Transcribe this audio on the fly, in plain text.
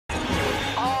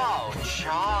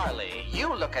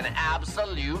look an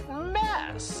absolute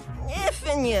mess. If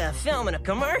you're filming a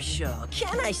commercial,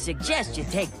 can I suggest you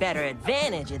take better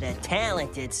advantage of the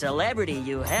talented celebrity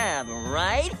you have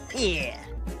right here?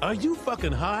 Are you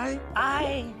fucking high?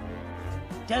 I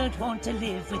don't want to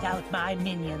live without my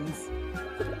minions.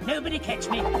 Nobody catch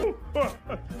me.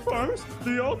 First,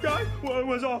 the old guy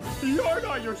was all, you're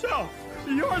not yourself.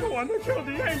 You're the one that killed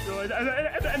the angel,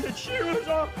 and the she was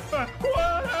all,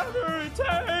 whatever it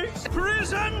takes.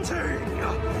 Presenting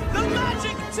the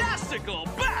magic-tastical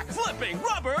back-flipping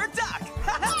rubber duck!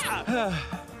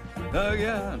 Oh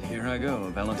yeah, and here I go,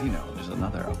 Valentino. Just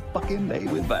another fucking day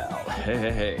with Val.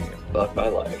 Hey, fuck my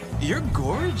life. You're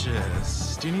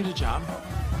gorgeous. Do you need a job?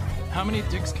 How many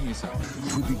dicks can you suck?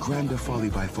 It would be grander folly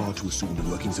by far to assume the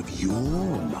workings of your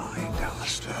mind,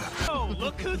 Alistair. Oh,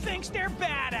 look who thinks they're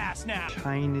badass now!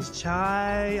 Chinese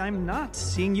chai. I'm not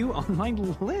seeing you on my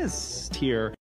list here.